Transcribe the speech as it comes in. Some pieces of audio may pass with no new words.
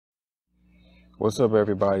What's up,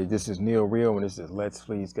 everybody? This is Neil Real, and this is Let's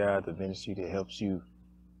Please God, the ministry that helps you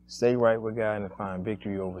stay right with God and find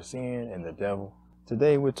victory over sin and the devil.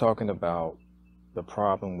 Today, we're talking about the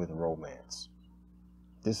problem with romance.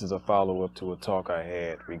 This is a follow-up to a talk I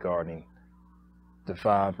had regarding the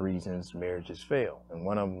 5 reasons marriages fail, and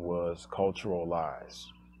one of them was cultural lies.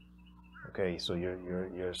 Okay, so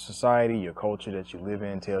your society, your culture that you live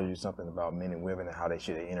in tells you something about men and women and how they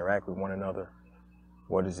should interact with one another,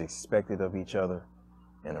 what is expected of each other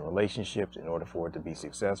in a relationship in order for it to be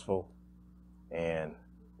successful. And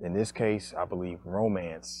in this case, I believe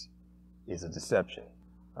romance is a deception.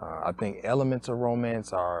 I think elements of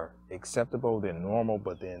romance are acceptable, they're normal,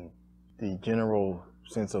 but then the general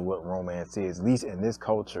sense of what romance is, at least in this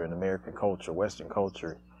culture, in American culture, Western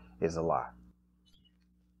culture, is a lie.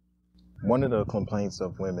 One of the complaints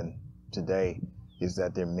of women today is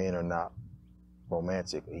that their men are not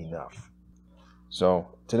romantic enough.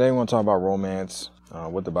 So today I want to talk about romance,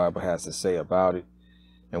 what the Bible has to say about it,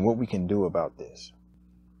 and what we can do about this.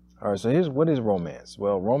 All right, so what is romance?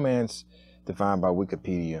 Well, romance, defined by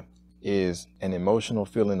Wikipedia, is an emotional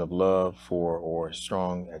feeling of love for or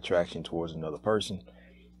strong attraction towards another person,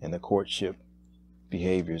 and the courtship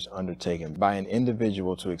behaviors undertaken by an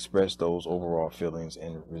individual to express those overall feelings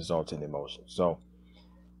and resulting emotions. So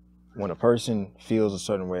when a person feels a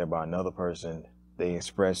certain way about another person, they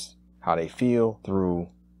express how they feel through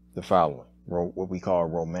the following, what we call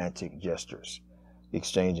romantic gestures: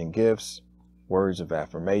 exchanging gifts, words of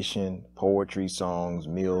affirmation, poetry, songs,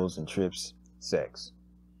 meals and trips, sex.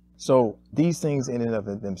 So these things in and of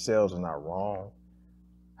themselves are not wrong.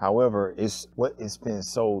 However, it's what it's been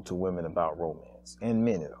sold to women about romance, and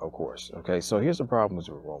men, of course. Okay, so here's the problems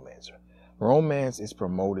with romance. Romance is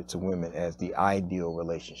promoted to women as the ideal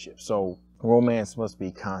relationship. So romance must be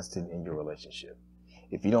constant in your relationship.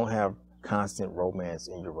 If you don't have constant romance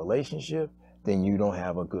in your relationship, then you don't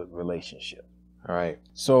have a good relationship. All right.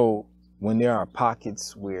 So when there are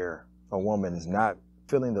pockets where a woman is not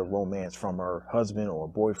feeling the romance from her husband or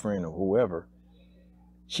boyfriend or whoever,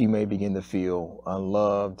 she may begin to feel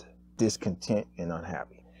unloved, discontent, and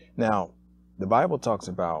unhappy. Now, the Bible talks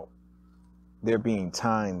about there being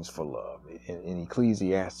times for love. In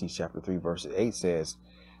Ecclesiastes chapter 3, verse 8 says,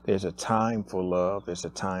 there's a time for love, there's a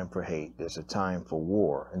time for hate, there's a time for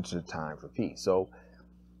war, and there's a time for peace. So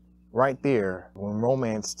right there, when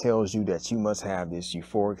romance tells you that you must have this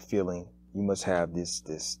euphoric feeling, you must have this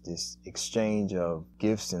exchange of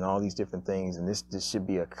gifts and all these different things, and this should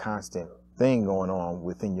be a constant thing going on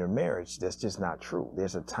within your marriage, that's just not true.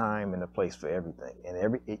 There's a time and a place for everything,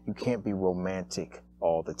 and you can't be romantic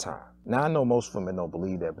all the time. Now, I know most women don't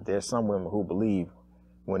believe that, but there's some women who believe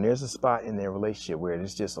when there's a spot in their relationship where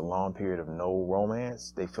it's just a long period of no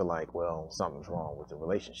romance, they feel like, well, something's wrong with the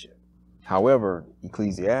relationship. However,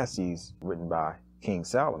 Ecclesiastes, written by King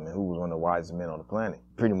Solomon, who was one of the wisest men on the planet,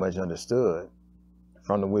 pretty much understood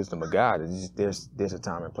from the wisdom of God that there's a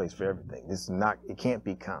time and place for everything. It can't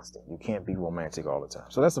be constant. You can't be romantic all the time.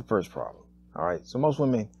 So that's the first problem. All right. So most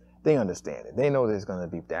women, they understand it. They know there's going to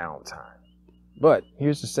be downtime. But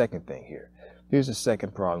here's the second thing here. Here's the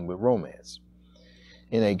second problem with romance.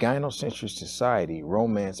 In a gynocentric society,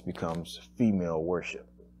 romance becomes female worship.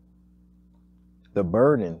 The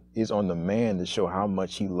burden is on the man to show how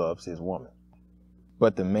much he loves his woman.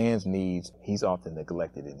 But the man's needs, he's often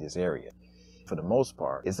neglected in this area. For the most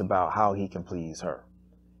part, it's about how he can please her.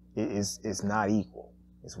 It's not equal,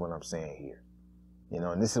 is what I'm saying here.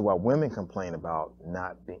 And this is why women complain about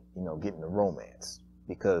not getting the romance,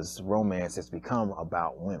 because romance has become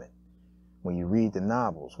about women. When you read the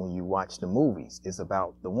novels, when you watch the movies, it's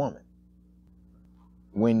about the woman.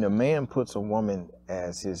 When the man puts a woman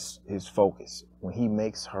as his focus, when he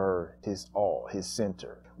makes her his all, his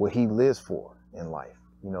center, what he lives for in life.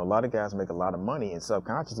 A lot of guys make a lot of money, and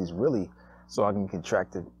subconsciously is really so I can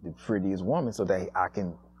attract the prettiest woman so that I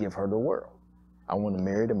can give her the world. I want to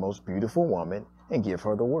marry the most beautiful woman and give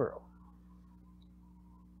her the world.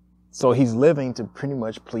 So he's living to pretty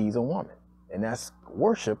much please a woman. And that's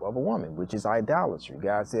worship of a woman, which is idolatry.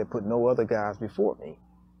 God said, put no other gods before me.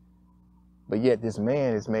 But yet this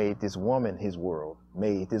man has made this woman his world,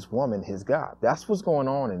 made this woman his God. That's what's going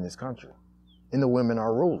on in this country. And the women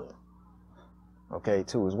are ruling, okay,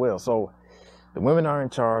 too, as well. So the women are in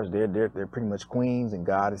charge. They're pretty much queens and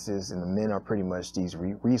goddesses, and the men are pretty much these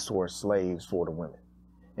resource slaves for the women.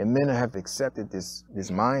 And men have accepted this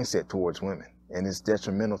mindset towards women, and it's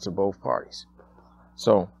detrimental to both parties.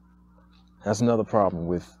 So that's another problem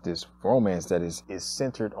with this romance that is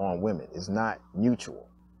centered on women. It's not mutual,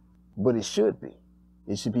 but it should be.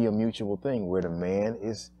 It should be a mutual thing where the man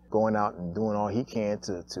is going out and doing all he can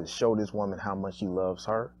to show this woman how much he loves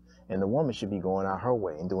her, And the woman should be going out her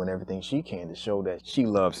way and doing everything she can to show that she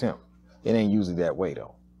loves him. It ain't usually that way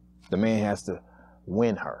though. The man has to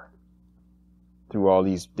win her through all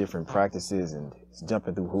these different practices and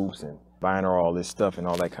jumping through hoops and buying her all this stuff and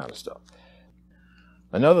all that kind of stuff.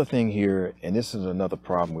 Another thing here, and this is another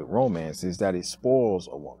problem with romance, is that it spoils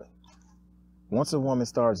a woman. Once a woman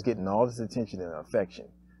starts getting all this attention and affection,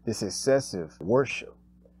 this excessive worship,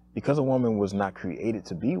 because a woman was not created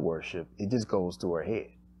to be worshiped, it just goes to her head.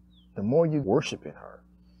 The more you worshiping her,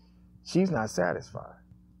 she's not satisfied.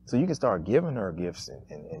 So you can start giving her gifts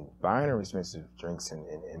and buying her expensive drinks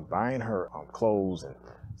and buying her clothes and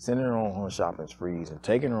sending her on shopping sprees and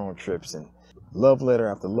taking her on trips and love letter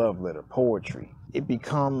after love letter, poetry. It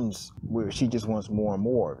becomes where she just wants more and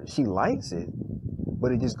more of it. She likes it,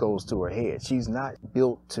 but it just goes to her head. She's not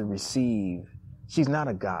built to receive. She's not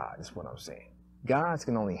a God, is what I'm saying. Gods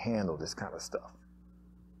can only handle this kind of stuff.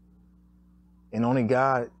 And only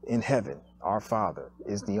God in heaven, our Father,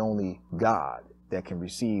 is the only God that can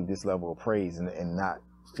receive this level of praise and not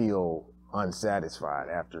feel unsatisfied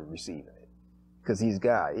after receiving it. Because he's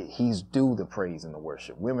God. He's due the praise and the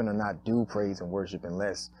worship. Women are not due praise and worship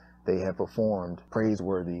unless they have performed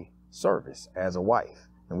praiseworthy service as a wife.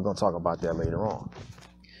 And we're going to talk about that later on.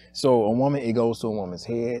 So a woman, it goes to a woman's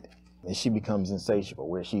head and she becomes insatiable,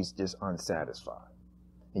 where she's just unsatisfied.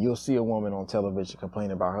 And you'll see a woman on television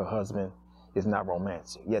complaining about her husband is not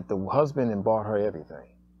romantic. Yet the husband bought her everything.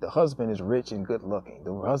 The husband is rich and good looking.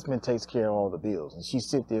 The husband takes care of all the bills. And she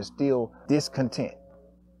sits there still discontent.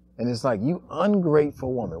 And it's like, you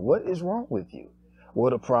ungrateful woman, what is wrong with you? Well,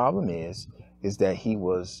 the problem is that he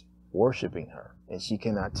was worshiping her, and she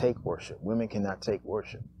cannot take worship. Women cannot take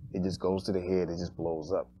worship. It just goes to the head. It just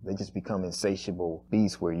blows up. They just become insatiable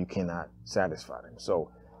beasts where you cannot satisfy them.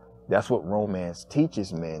 So that's what romance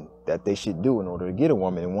teaches men that they should do in order to get a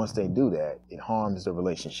woman. And once they do that, it harms the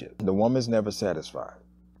relationship. The woman's never satisfied.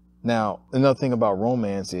 Now, another thing about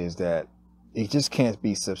romance is that it just can't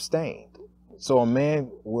be sustained. So a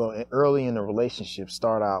man will early in the relationship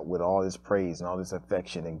start out with all this praise and all this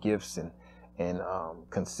affection and gifts and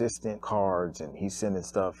consistent cards, and he's sending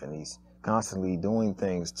stuff and he's constantly doing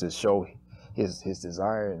things to show his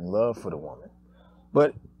desire and love for the woman.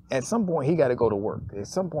 But at some point he got to go to work. At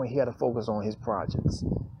some point he got to focus on his projects.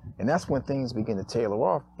 And that's when things begin to tailor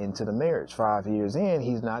off into the marriage. 5 years in,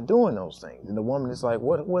 he's not doing those things. And the woman is like,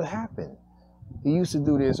 what happened? You used to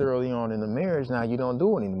do this early on in the marriage, now you don't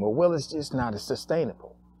do it anymore. Well, it's just not as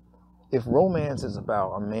sustainable. If romance is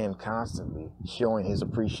about a man constantly showing his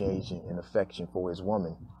appreciation and affection for his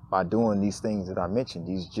woman by doing these things that I mentioned,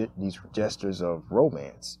 these gestures of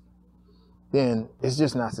romance, then it's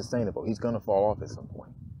just not sustainable. He's going to fall off at some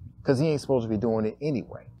point because he ain't supposed to be doing it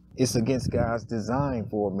anyway. It's against God's design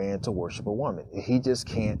for a man to worship a woman. He just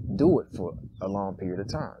can't do it for a long period of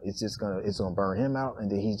time. It's gonna burn him out,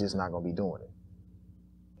 and then he's just not gonna be doing it.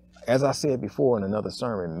 As I said before in another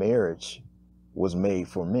sermon, marriage was made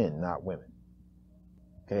for men, not women.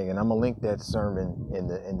 Okay, and I'm gonna link that sermon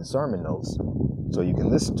in the sermon notes so you can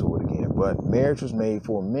listen to it again. But marriage was made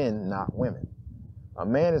for men, not women. A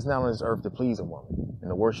man is not on this earth to please a woman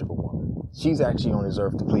and to worship a woman. She's actually on this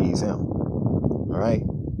earth to please him. All right?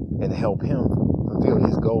 And to help him fulfill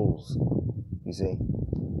his goals, you see.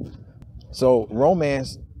 So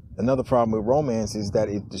romance, another problem with romance is that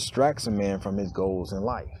it distracts a man from his goals in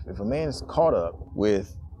life. If a man is caught up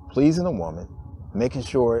with pleasing a woman, making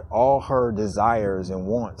sure all her desires and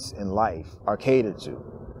wants in life are catered to,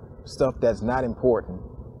 stuff that's not important,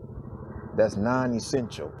 that's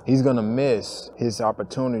non-essential, he's going to miss his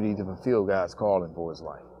opportunity to fulfill God's calling for his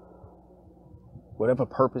life. Whatever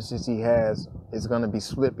purposes he has is going to be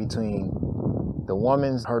split between the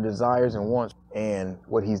woman's, her desires and wants, and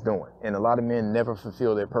what he's doing. And a lot of men never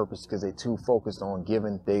fulfill their purpose because they're too focused on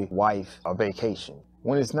giving their wife a vacation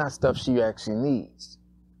when it's not stuff she actually needs.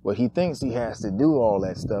 But he thinks he has to do all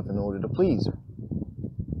that stuff in order to please her.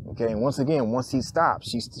 Okay, and once again, once he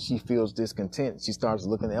stops, she feels discontent. She starts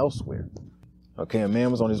looking elsewhere. Okay, a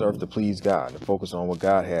man was on this earth to please God, to focus on what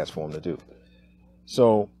God has for him to do.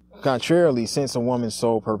 So, contrarily, since a woman's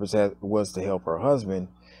sole purpose was to help her husband,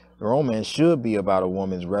 romance should be about a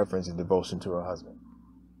woman's reverence and devotion to her husband.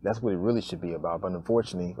 That's what it really should be about. But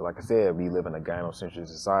unfortunately, like I said, we live in a gynocentric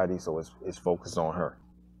society, so it's focused on her.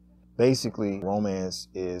 Basically, romance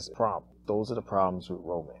is a problem. Those are the problems with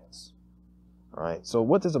romance. All right. So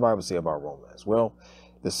what does the Bible say about romance? Well,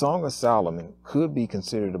 the Song of Solomon could be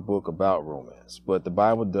considered a book about romance, but the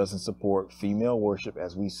Bible doesn't support female worship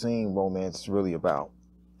as we've seen romance is really about.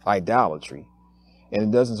 Idolatry, and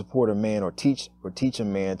it doesn't support a man or teach a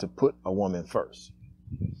man to put a woman first.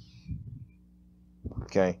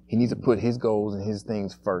 Okay, he needs to put his goals and his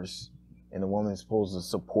things first, and the woman is supposed to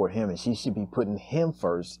support him, and she should be putting him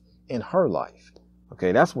first in her life.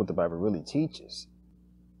 Okay, that's what the Bible really teaches.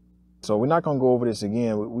 So we're not going to go over this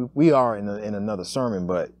again. We are in another sermon,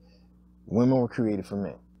 but women were created for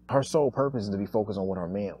men. Her sole purpose is to be focused on what her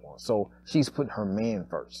man wants. So she's putting her man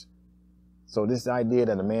first. So this idea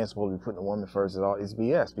that a man's supposed to be putting a woman first is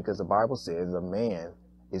BS, because the Bible says a man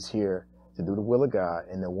is here to do the will of God,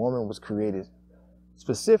 and the woman was created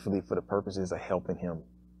specifically for the purposes of helping him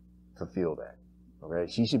fulfill that.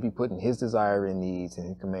 Okay, she should be putting his desire and needs and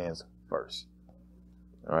his commands first.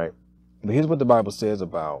 All right, but here's what the Bible says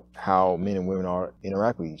about how men and women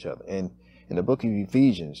interact with each other. And in the book of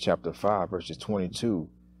Ephesians, chapter 5, verses 22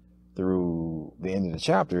 through the end of the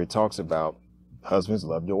chapter, it talks about husbands,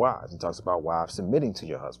 love your wives. It talks about wives submitting to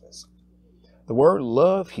your husbands. The word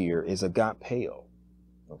love here is agapeo,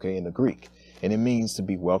 okay, in the Greek, and it means to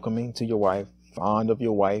be welcoming to your wife, fond of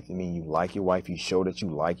your wife. I mean, you like your wife. You show that you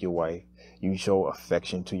like your wife. You show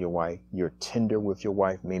affection to your wife. You're tender with your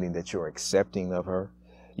wife, meaning that you're accepting of her.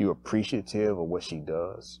 You're appreciative of what she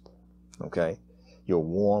does. Okay. You're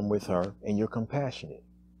warm with her, and you're compassionate.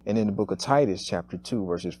 And in the book of Titus, chapter 2,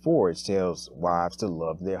 verses 4, it tells wives to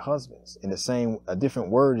love their husbands. And a different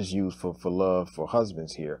word is used for love for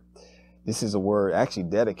husbands here. This is a word actually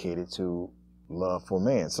dedicated to love for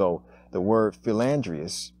man. So the word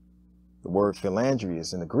philandrius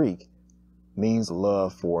in the Greek means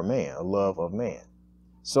love for man, a love of man.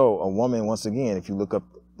 So a woman, once again, if you look up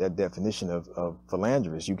that definition of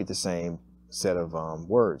philandrius, you get the same set of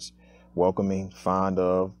words: welcoming, fond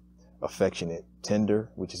of, affectionate, tender,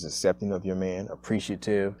 which is accepting of your man,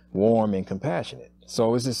 appreciative, warm, and compassionate.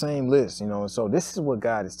 So it's the same list, and so this is what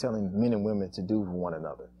God is telling men and women to do for one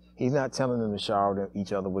another. He's not telling them to shower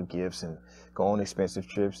each other with gifts and go on expensive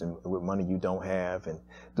trips and with money you don't have and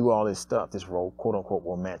do all this stuff, this quote unquote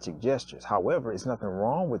romantic gestures. However, it's nothing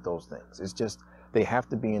wrong with those things. It's just they have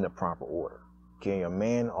to be in the proper order. Okay, a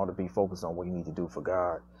man ought to be focused on what he needs to do for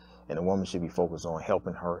God, and a woman should be focused on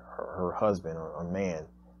helping her husband or man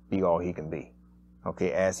be all he can be,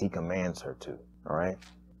 okay, as he commands her to. All right,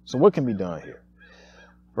 so what can be done here?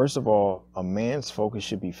 First of all, a man's focus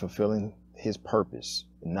should be fulfilling his purpose,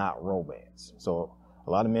 not romance. So a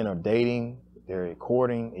lot of men are dating, they're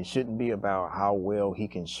courting. It shouldn't be about how well he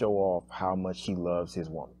can show off how much he loves his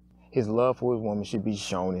woman. His love for his woman should be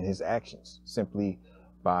shown in his actions, simply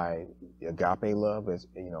by agape love, as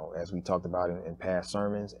we talked about in past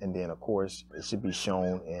sermons. And then, of course, it should be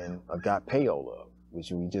shown in agapeo love,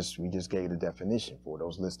 which we just gave the definition for,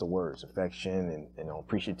 those list of words: affection and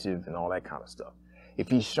appreciative and all that kind of stuff. If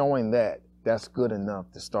he's showing that, that's good enough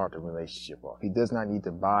to start the relationship off. He does not need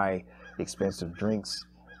to buy expensive drinks,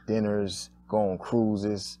 dinners, go on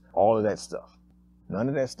cruises, all of that stuff. None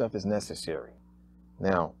of that stuff is necessary.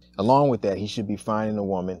 Now, along with that, he should be finding a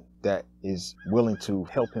woman that is willing to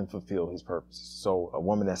help him fulfill his purposes. So a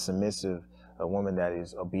woman that's submissive, a woman that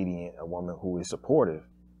is obedient, a woman who is supportive.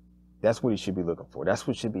 That's what he should be looking for. That's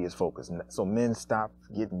what should be his focus. So men, stop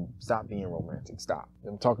being romantic. Stop.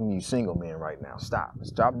 I'm talking to you single men right now. Stop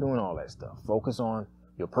doing all that stuff. Focus on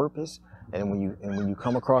your purpose. And when you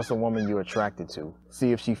come across a woman you're attracted to,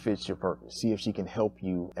 see if she fits your purpose. See if she can help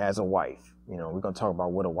you as a wife. We're going to talk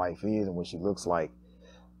about what a wife is and what she looks like.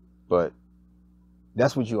 But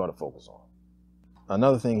that's what you ought to focus on.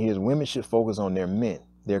 Another thing here is women should focus on their men,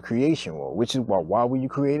 their creation role, which is why were you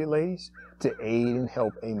created, ladies? To aid and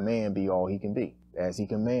help a man be all he can be, as he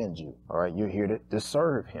commands you. All right, you're here to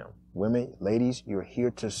serve him. Women, ladies, you're here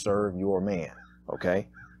to serve your man. Okay.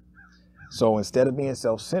 So instead of being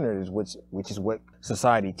self-centered, which is what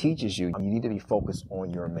society teaches you, you need to be focused on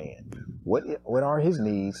your man. What are his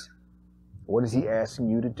needs? What is he asking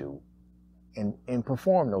you to do? And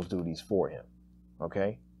perform those duties for him.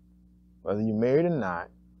 Okay. Whether you're married or not,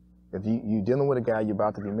 if you're dealing with a guy you're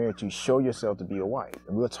about to be married to, show yourself to be a wife.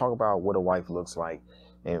 And we'll talk about what a wife looks like,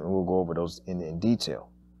 and we'll go over those in detail.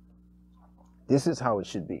 This is how it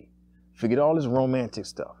should be. Forget all this romantic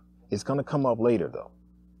stuff. It's going to come up later, though.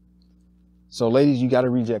 So, ladies, you got to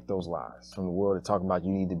reject those lies from the world that talking about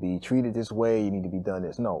you need to be treated this way, you need to be done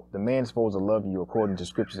this. No, the man's supposed to love you according to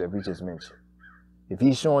scriptures that we just mentioned. If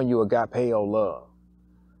he's showing you agapeo love,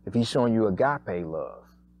 if he's showing you agape love,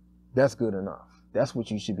 that's good enough. That's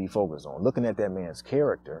what you should be focused on. Looking at that man's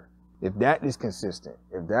character. If that is consistent,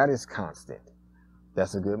 if that is constant,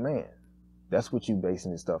 that's a good man. That's what you're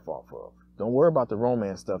basing this stuff off of. Don't worry about the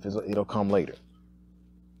romance stuff. It'll come later.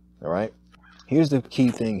 All right. Here's the key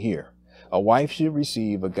thing here. A wife should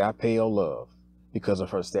receive agapeo love because of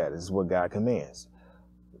her status. This is what God commands.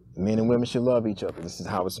 Men and women should love each other. This is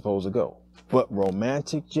how it's supposed to go. But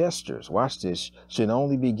romantic gestures, watch this, should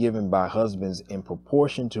only be given by husbands in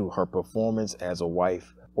proportion to her performance as a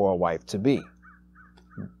wife or a wife-to-be.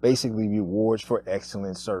 Basically, rewards for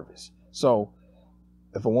excellent service. So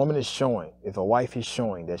if a woman is showing, if a wife is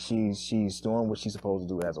showing that she's doing what she's supposed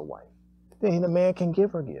to do as a wife, then the man can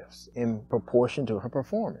give her gifts in proportion to her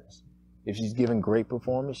performance. If she's giving great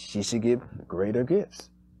performance, she should give greater gifts.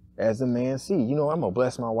 As the man see, I'm gonna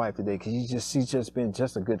bless my wife today because she's just been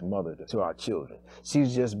just a good mother to our children.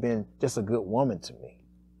 She's just been just a good woman to me.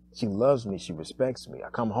 She loves me, she respects me. I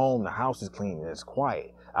come home, the house is clean and it's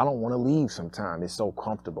quiet. I don't want to leave sometime. It's so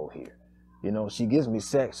comfortable here. She gives me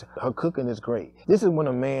sex. Her cooking is great. This is when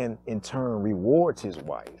a man in turn rewards his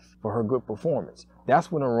wife for her good performance.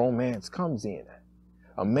 That's when a romance comes in.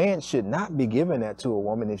 A man should not be giving that to a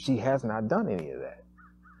woman if she has not done any of that.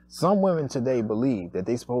 Some women today believe that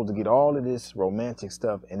they're supposed to get all of this romantic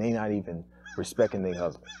stuff and they're not even respecting their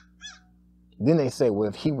husband. Then they say, well,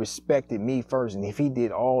 if he respected me first and if he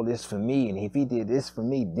did all this for me and if he did this for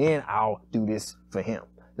me, then I'll do this for him.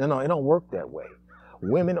 No, it don't work that way.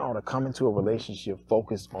 Women ought to come into a relationship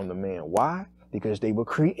focused on the man. Why? Because they were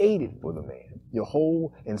created for the man. Your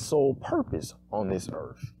whole and sole purpose on this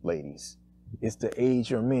earth, ladies, is to aid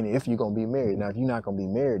your men if you're going to be married. Now, if you're not going to be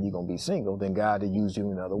married, you're going to be single, then God will use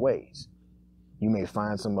you in other ways. You may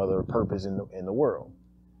find some other purpose in the world.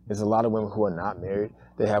 There's a lot of women who are not married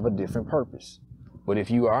that have a different purpose. But if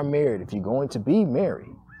you are married, if you're going to be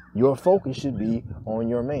married, your focus should be on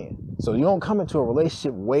your man. So you don't come into a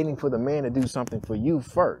relationship waiting for the man to do something for you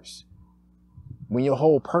first. When your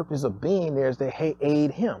whole purpose of being there is to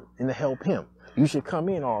aid him and to help him. You should come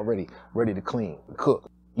in already ready to clean,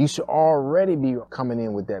 cook. You should already be coming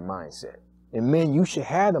in with that mindset. And men, you should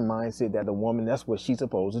have the mindset that the woman, that's what she's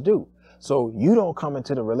supposed to do. So you don't come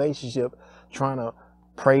into the relationship trying to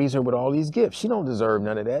praise her with all these gifts. She don't deserve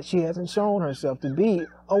none of that. She hasn't shown herself to be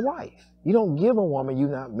a wife. You don't give a woman you're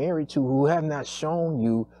not married to who have not shown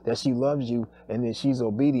you that she loves you and that she's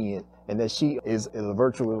obedient and that she is a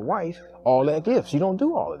virtuous wife all that gifts. You don't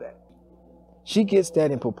do all of that. She gets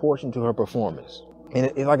that in proportion to her performance.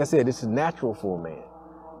 And like I said, this is natural for a man.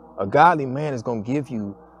 A godly man is going to give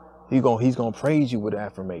you, he's going to praise you with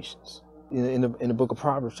affirmations. In the book of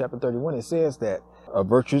Proverbs, chapter 31, it says that a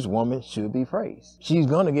virtuous woman should be praised. She's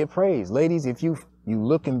going to get praised. Ladies, if you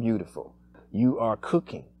looking beautiful, you are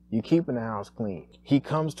cooking, you keeping the house clean. He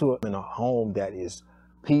comes to in a home that is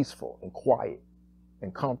peaceful and quiet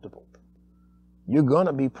and comfortable. You're going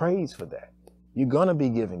to be praised for that. You're going to be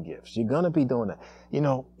giving gifts. You're going to be doing that.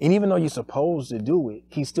 And even though you're supposed to do it,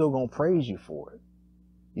 he's still going to praise you for it.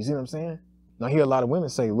 You see what I'm saying? Now, I hear a lot of women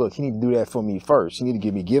say, look, you need to do that for me first. You need to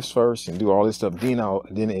give me gifts first and do all this stuff. Then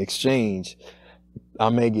in exchange, I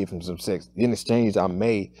may give him some sex. In exchange, I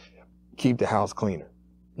may keep the house cleaner.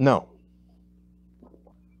 No.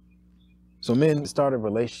 So men start a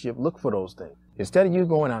relationship, look for those things. Instead of you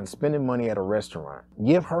going out and spending money at a restaurant,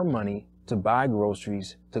 give her money to buy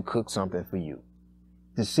groceries, to cook something for you,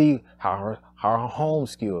 to see how her home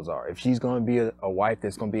skills are. If she's going to be a wife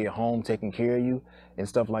that's going to be at home taking care of you and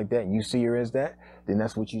stuff like that, and you see her as that, then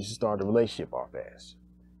that's what you should start a relationship off as.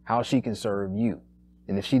 How she can serve you.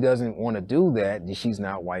 And if she doesn't want to do that, then she's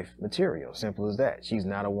not wife material. Simple as that. She's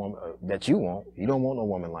not a woman that you want. You don't want a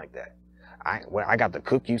woman like that. I got to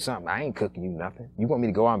cook you something. I ain't cooking you nothing. You want me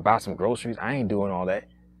to go out and buy some groceries? I ain't doing all that.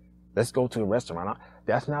 Let's go to a restaurant.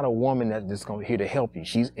 That's not a woman that's just here to help you.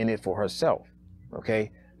 She's in it for herself.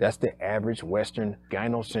 Okay? That's the average Western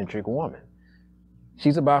gynocentric woman.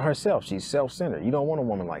 She's about herself. She's self-centered. You don't want a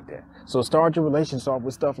woman like that. So start your relationship off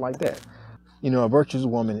with stuff like that. A virtuous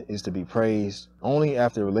woman is to be praised. Only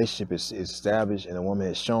after a relationship is established and a woman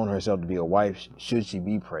has shown herself to be a wife should she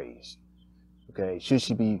be praised. Okay? Should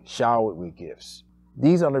she be showered with gifts.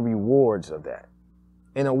 These are the rewards of that.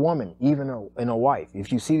 And a woman, even in a wife,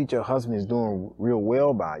 if you see that your husband is doing real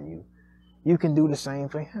well by you, you can do the same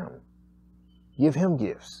for him. Give him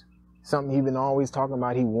gifts. Something he's been always talking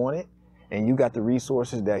about he wanted, and you got the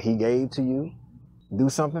resources that he gave to you. Do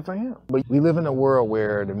something for him. But we live in a world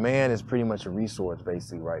where the man is pretty much a resource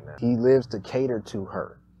basically right now. He lives to cater to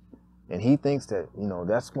her. And he thinks that,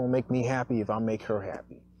 that's going to make me happy if I make her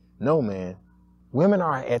happy. No, man. Women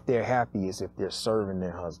are at their happiest if they're serving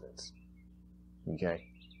their husbands. Okay?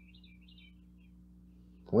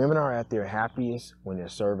 Women are at their happiest when they're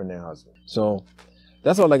serving their husband. So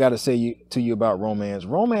that's all I got to say to you about romance.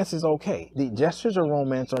 Romance is okay. The gestures of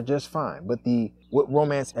romance are just fine. But what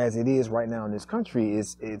romance as it is right now in this country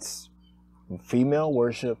is it's female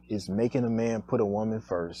worship. It's making a man put a woman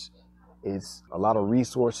first. It's a lot of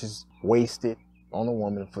resources wasted on a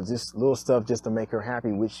woman for just little stuff just to make her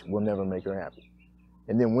happy, which will never make her happy.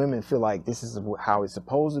 And then women feel like this is how it's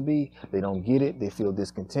supposed to be. They don't get it. They feel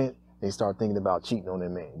discontent. They start thinking about cheating on their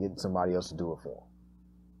man, getting somebody else to do it for them.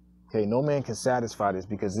 Okay, no man can satisfy this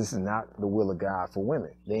because this is not the will of God for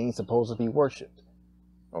women. They ain't supposed to be worshipped.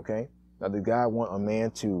 Okay? Now, does God want a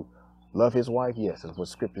man to love his wife? Yes, that's what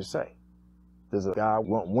scriptures say. Does God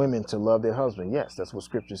want women to love their husband? Yes, that's what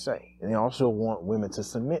scriptures say. And they also want women to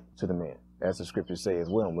submit to the man, as the scriptures say as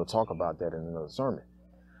well. And we'll talk about that in another sermon.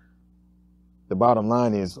 The bottom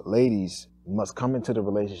line is, ladies must come into the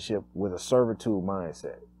relationship with a servitude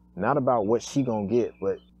mindset. Not about what she gonna get,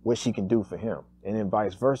 but what she can do for him. And then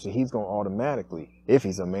vice versa, he's gonna automatically, if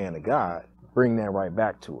he's a man of God, bring that right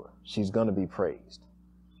back to her. She's gonna be praised.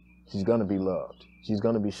 She's gonna be loved. She's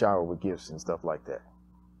gonna be showered with gifts and stuff like that.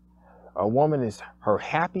 A woman is her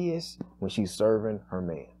happiest when she's serving her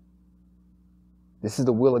man. This is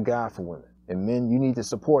the will of God for women. And men, you need to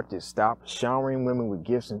support this. Stop showering women with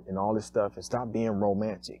gifts and all this stuff, and stop being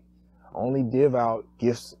romantic. Only give out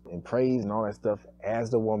gifts and praise and all that stuff as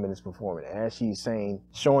the woman is performing, as she's saying,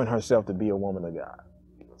 showing herself to be a woman of God.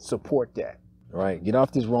 Support that. All right, get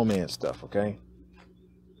off this romance stuff, okay?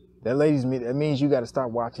 That means you got to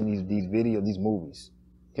start watching these movies,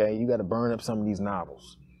 okay? You got to burn up some of these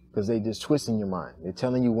novels because they just twisting your mind. They're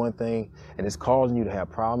telling you one thing and it's causing you to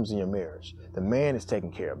have problems in your marriage. The man is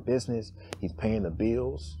taking care of business. He's paying the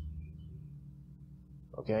bills,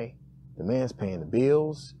 okay? The man's paying the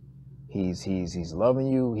bills. He's loving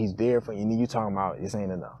you. He's there for you. And you're talking about this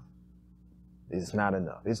ain't enough. It's not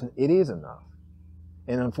enough. It is enough.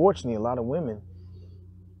 And unfortunately, a lot of women,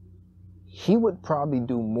 he would probably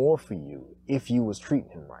do more for you if you was treating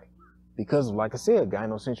him right. Because, like I said,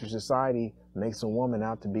 gynocentric society makes a woman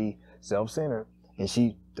out to be self-centered, and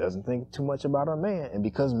she doesn't think too much about her man. And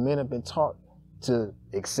because men have been taught to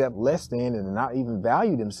accept less than and not even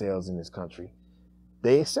value themselves in this country,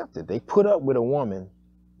 they accept it. They put up with a woman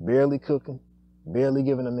barely cooking, barely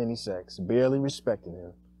giving him any sex, barely respecting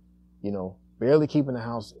him, you know, barely keeping the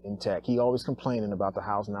house intact. He always complaining about the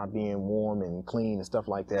house not being warm and clean and stuff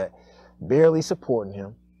like that, barely supporting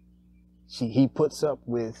him. He puts up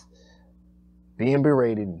with being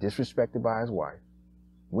berated and disrespected by his wife.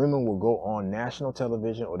 Women will go on national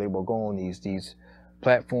television, or they will go on these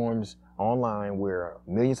platforms online where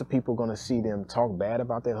millions of people are going to see them talk bad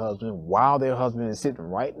about their husband while their husband is sitting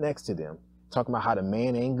right next to them, talking about how the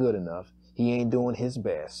man ain't good enough. He ain't doing his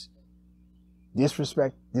best.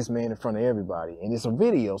 Disrespect this man in front of everybody. And it's a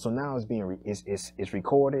video, so now it's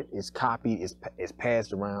recorded, it's copied, it's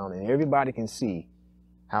passed around, and everybody can see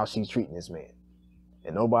how she's treating this man.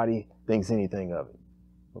 And nobody thinks anything of it.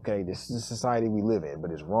 Okay, this is the society we live in, but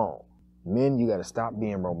it's wrong. Men, you got to stop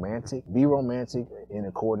being romantic. Be romantic in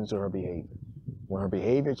accordance to her behavior. When her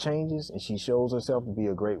behavior changes and she shows herself to be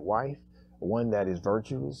a great wife, one that is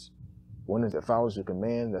virtuous, one that follows your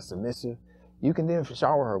command, that's submissive, you can then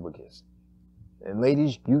shower her with gifts. And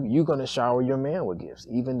ladies, you're going to shower your man with gifts,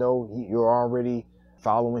 even though you're already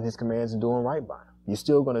following his commands and doing right by him. You're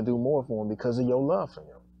still going to do more for him because of your love for him.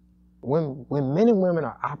 When men and women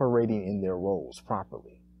are operating in their roles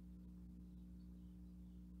properly,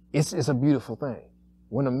 it's a beautiful thing.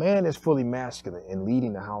 When a man is fully masculine and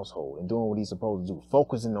leading the household and doing what he's supposed to do,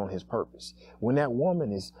 focusing on his purpose, when that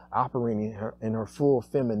woman is operating in her full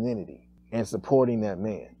femininity and supporting that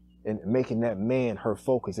man and making that man her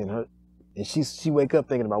focus and she wake up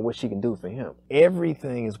thinking about what she can do for him.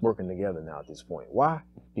 Everything is working together now at this point. Why?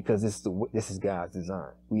 Because this is God's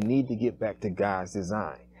design. We need to get back to God's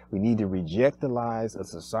design. We need to reject the lies of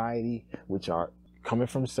society, which are coming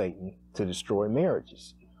from Satan to destroy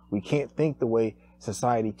marriages. We can't think the way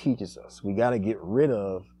society teaches us. We got to get rid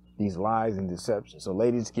of these lies and deceptions. So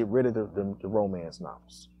ladies, get rid of the romance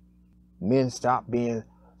novels. Men, stop being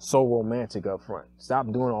so romantic up front.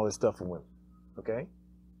 Stop doing all this stuff for women, okay?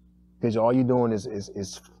 Because all you're doing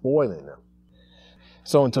is spoiling them.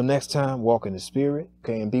 So until next time, walk in the Spirit,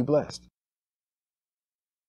 okay, and be blessed.